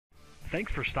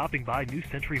Thanks for stopping by New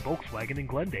Century Volkswagen in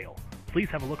Glendale. Please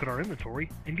have a look at our inventory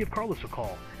and give Carlos a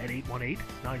call at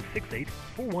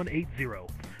 818-968-4180.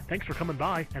 Thanks for coming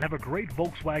by and have a great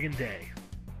Volkswagen day.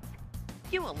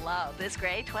 You will love this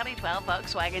great 2012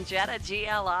 Volkswagen Jetta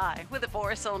GLI with a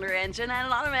 4-cylinder engine and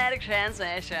an automatic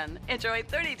transmission. Enjoy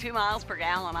 32 miles per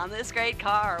gallon on this great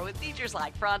car with features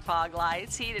like front fog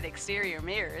lights, heated exterior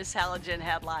mirrors, halogen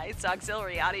headlights,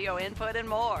 auxiliary audio input, and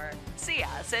more. See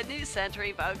us at New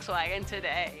Century Volkswagen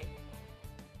today.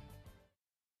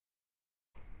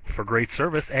 For great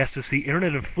service, ask to see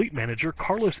Internet and Fleet Manager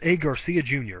Carlos A. Garcia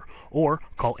Jr. or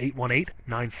call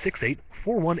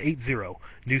 818-968-4180.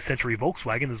 New Century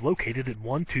Volkswagen is located at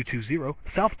 1220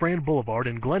 South Brand Boulevard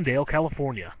in Glendale,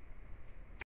 California.